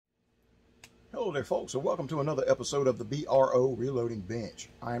Hello there folks, and welcome to another episode of the BRO Reloading Bench.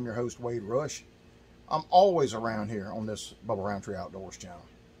 I am your host, Wade Rush. I'm always around here on this Bubba Roundtree Outdoors channel.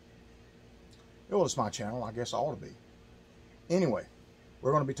 Well, it's my channel, I guess I ought to be. Anyway,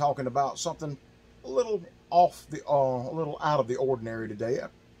 we're going to be talking about something a little a little out of the ordinary today,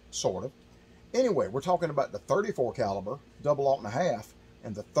 sort of. Anyway, we're talking about the 34 caliber double aught and a half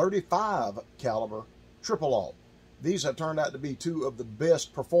and the 35 caliber triple aught. These have turned out to be two of the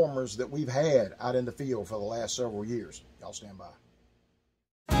best performers that we've had out in the field for the last several years. Y'all stand by.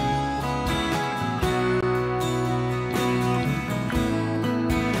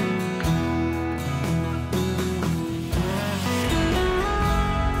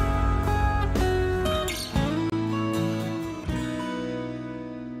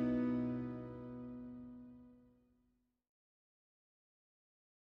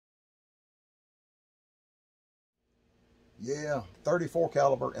 Yeah, 34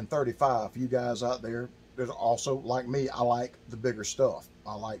 caliber and 35 for you guys out there. There's also, like me, I like the bigger stuff.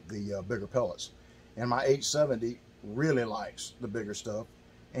 I like the bigger pellets. And my 870 really likes the bigger stuff.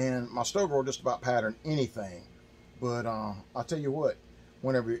 And my stoker will just about pattern anything. But I'll tell you what,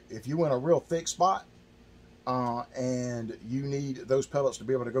 if you in a real thick spot and you need those pellets to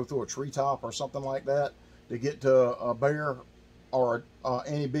be able to go through a treetop or something like that, to get to a bear or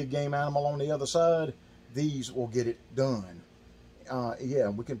any big game animal on the other side, these will get it done. Yeah,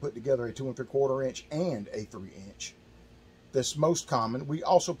 we can put together a 2 3/4 inch and a 3 inch. That's most common. We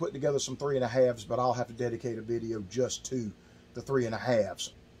also put together some 3 1/2s, but I'll have to dedicate a video just to the 3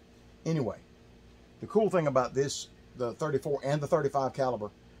 1/2s. Anyway, the cool thing about this, the 34 and the 35 caliber,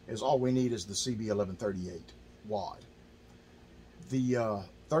 is all we need is the CB 1138 wad. The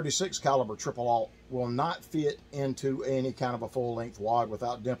 36 caliber triple aught will not fit into any kind of a full length wad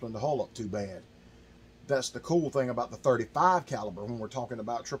without dimpling the hull up too bad. That's the cool thing about the 35 caliber when we're talking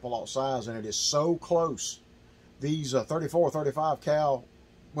about triple aught size, and it is so close. These 34, 35 cal,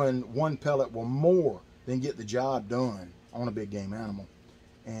 when one pellet will more than get the job done on a big game animal.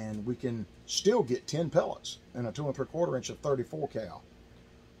 And we can still get 10 pellets in a 2 3/4 inch of 34 cal.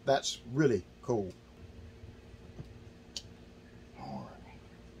 That's really cool. All right.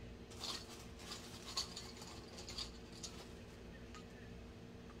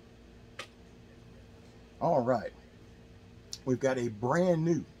 All right, we've got a brand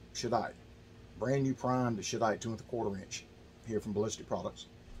new Shadite, brand new primed Shadite 2 3/4 inch here from Ballistic Products.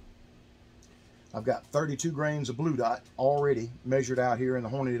 I've got 32 grains of blue dot already measured out here in the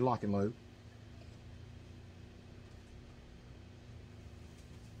Hornady lock and load.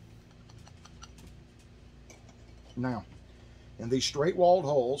 Now, in these straight walled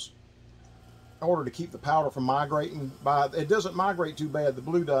holes, in order to keep the powder from migrating it doesn't migrate too bad. The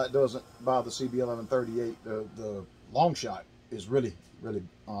blue dot doesn't by the CB 1138. The long shot is really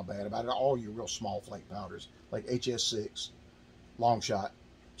bad about it. All your real small flake powders like HS6, long shot,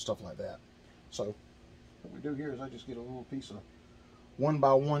 stuff like that. So what we do here is I just get a little piece of 1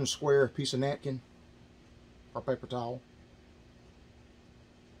 by 1 square piece of napkin or paper towel.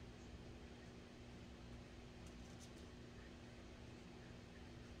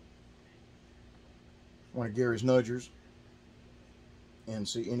 One of Gary's nudgers, and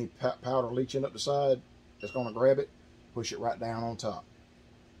see any powder leaching up the side, it's going to grab it, push it right down on top.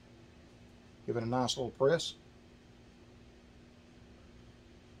 Give it a nice little press.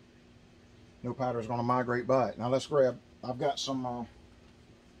 No powder is going to migrate by it. Now let's grab, I've got some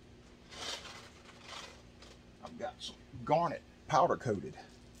garnet powder coated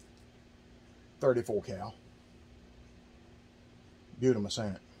 34 cal Butamus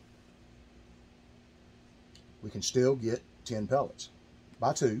in it. We can still get 10 pellets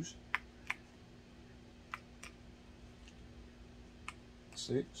by 2s.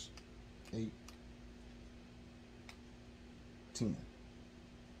 6, 8, 10.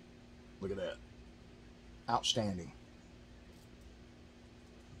 Look at that. Outstanding.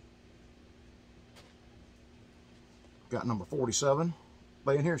 Got number 47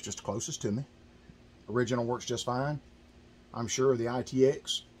 laying here. It's just the closest to me. Original works just fine. I'm sure the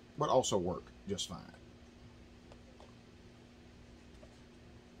ITX would also work just fine.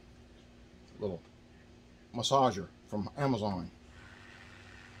 Little massager from Amazon.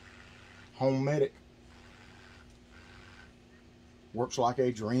 Homemedic. Works like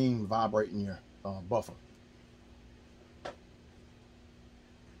a dream vibrating your buffer.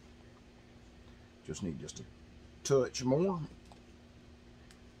 Just need just a touch more.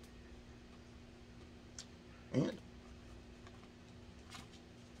 And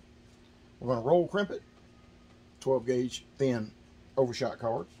we're going to roll crimp it. 12 gauge thin overshot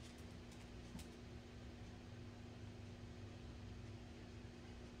card.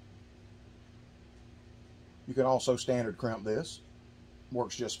 You can also standard crimp this.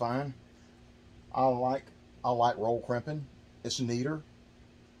 Works just fine. I like roll crimping. It's neater.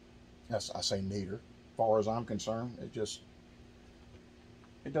 Yes, I say neater. As far as I'm concerned, it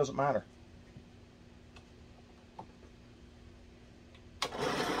doesn't matter.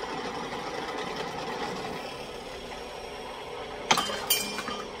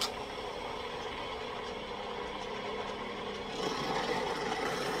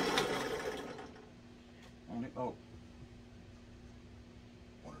 Oh,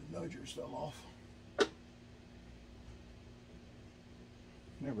 one of the nudgers fell off.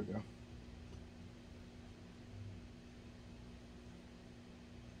 There we go.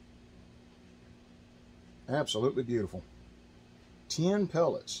 Absolutely beautiful. 10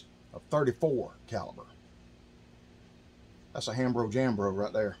 pellets of 34 caliber. That's a Hambro Jambro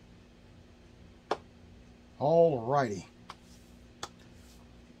right there. Alrighty.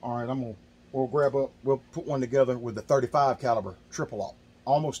 All right, we'll put one together with the 35 caliber triple aught.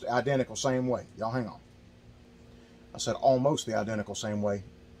 Almost the identical same way. Y'all hang on. I said almost the identical same way.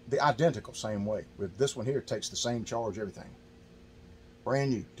 The identical same way. With this one here, it takes the same charge, everything.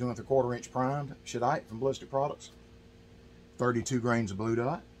 Brand new, 2 3/4 inch primed Shadite from Ballistic Products. 32 grains of blue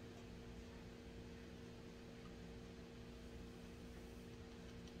dot.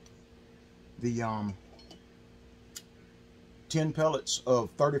 The 10 pellets of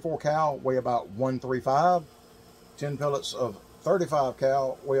 34 cal weigh about 135. 10 pellets of 35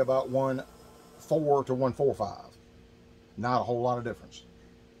 cal weigh about 1.4 to 1.45. Not a whole lot of difference.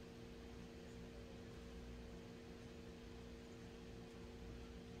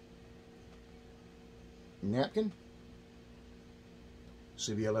 Napkin,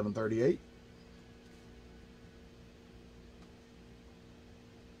 CV 1138.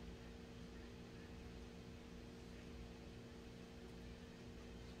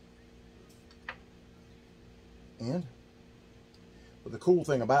 But the cool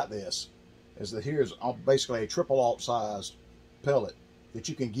thing about this is that here's basically a triple aught sized pellet that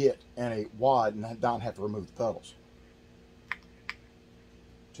you can get in a wad and not have to remove the petals.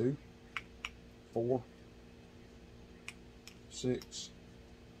 2, 4, 6,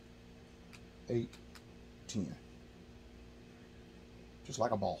 8, 10. Just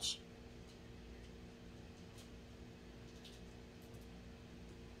like a boss.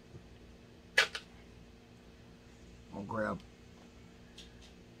 I'll grab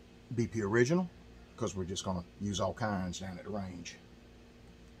BP Original because we're just going to use all kinds down at the range.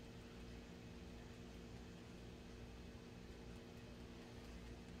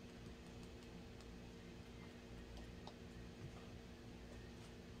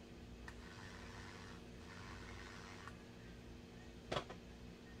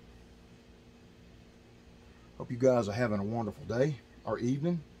 Hope you guys are having a wonderful day or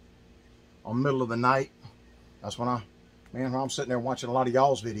evening or middle of the night. That's when I'm sitting there watching a lot of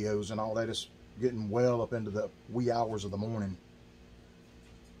y'all's videos and all that. It's getting well up into the wee hours of the morning.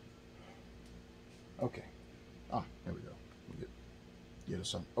 Okay. There we go. We'll get us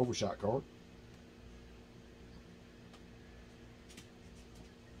some overshot card.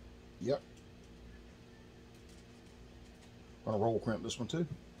 Yep. Gonna roll crimp this one too.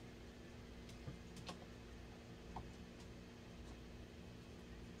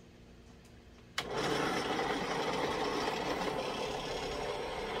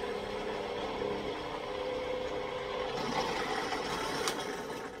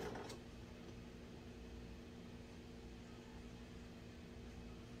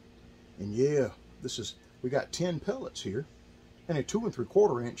 And yeah, we got 10 pellets here and a 2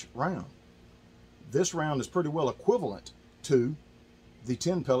 3/4 inch round. This round is pretty well equivalent to the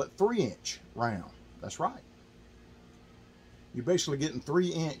 10 pellet 3 inch round. That's right. You're basically getting 3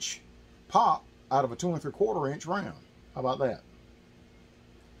 inch pop out of a 2 3/4 inch round. How about that?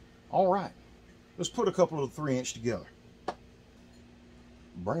 All right, let's put a couple of the 3 inch together.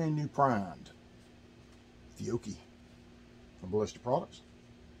 Brand new primed Fiocchi from Ballistic Products.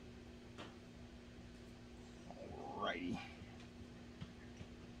 Alrighty.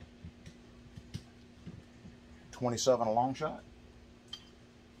 27 a long shot.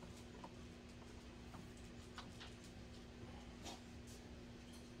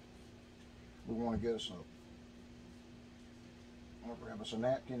 We want to get us I'll grab us a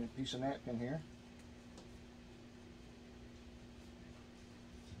napkin, a piece of napkin here.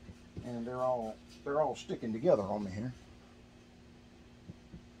 And they're all sticking together on me here.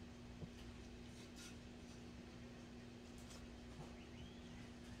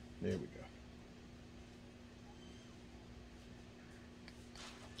 There we go.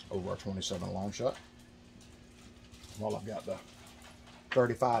 Over our 27 long shot. Well, I've got the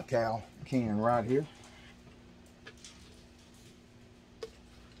 35 cal can right here.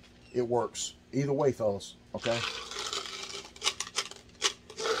 it works either way, fellas. Okay.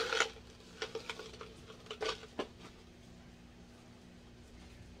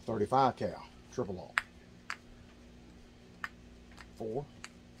 .35 cal, triple lock. 4,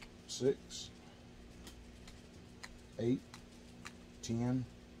 6, 8, 10,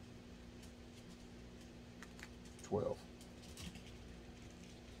 12.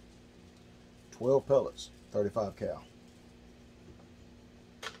 12 pellets, 35 cal.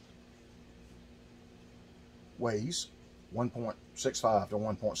 Weighs 1.65 to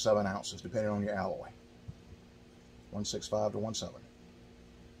 1.7 ounces, depending on your alloy. 165 to 1.7.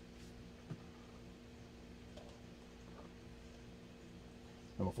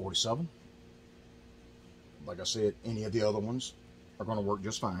 Number 47. Like I said, any of the other ones are going to work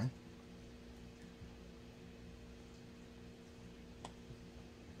just fine.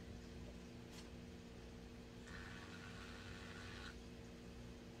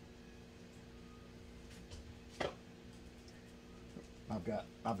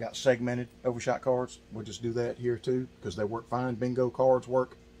 I've got segmented overshot cards. We'll just do that here too because they work fine. Bingo cards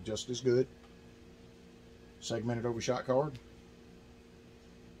work just as good. Segmented overshot card.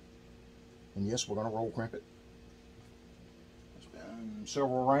 And yes, we're going to roll crimp it. It's been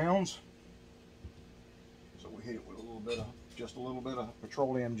several rounds. So we hit it with a little bit of, just a little bit of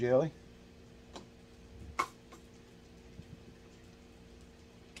petroleum jelly.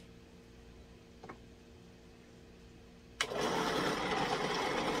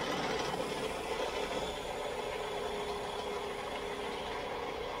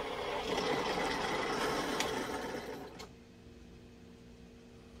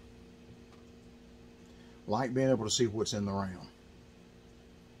 Like being able to see what's in the round.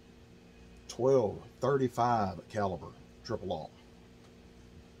 12.35 caliber triple lock.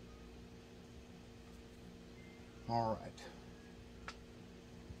 All right.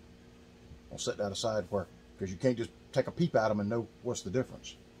 I'll set that aside for, because you can't just take a peep at them and know what's the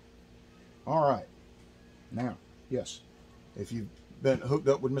difference. All right. Now, yes, if you've been hooked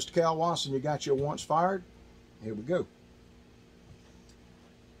up with Mr. Calwas and you got your once fired, here we go.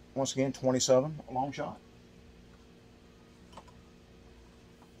 Once again, 27 long shot.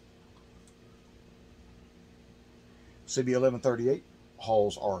 CB 1138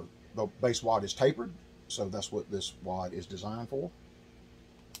 hulls are, the base wad is tapered, so that's what this wad is designed for.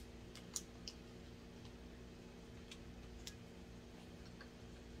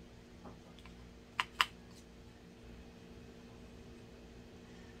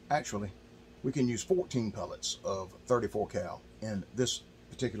 Actually, we can use 14 pellets of 34 cal in this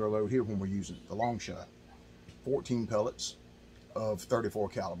particular load here when we're using the long shot. 14 pellets of 34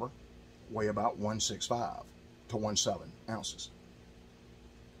 caliber weigh about 165 to 1.7 ounces.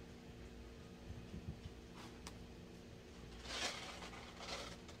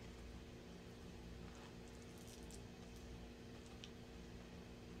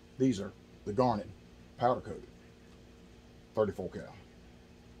 These are the garnet powder coated 34 cal.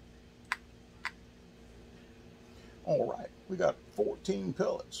 All right, we got 14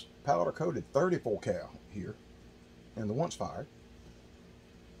 pellets powder coated 34 cal here in the once fired.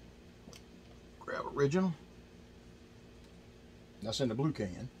 Grab original. That's in the blue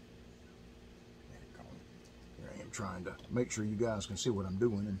can. Here I am trying to make sure you guys can see what I'm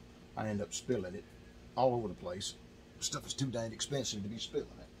doing, and I end up spilling it all over the place. Stuff is too dang expensive to be spilling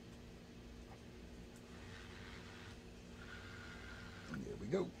it. And there we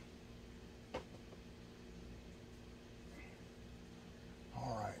go.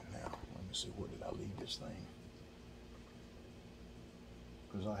 All right, now let me see, where did I leave this thing?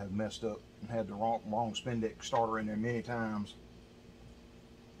 Because I have messed up and had the wrong spendex starter in there many times.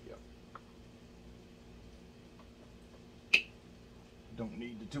 Don't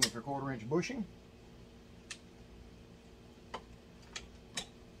need the 2 3/4 inch bushing.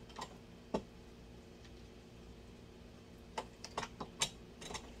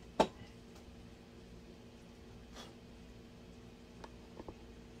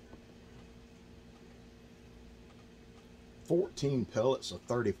 $14 pellets of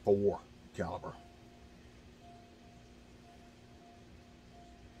 34 caliber.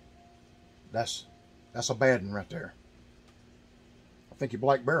 That's a bad one right there. I think your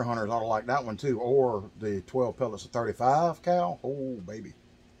black bear hunters ought to like that one too, or the 12 pellets of 35 cal. Oh baby,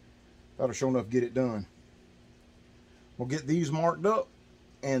 that'll sure enough get it done. We'll get these marked up,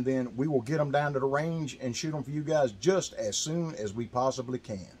 and then we will get them down to the range and shoot them for you guys just as soon as we possibly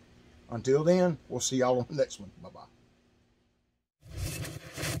can. Until then, we'll see y'all on the next one. Bye bye.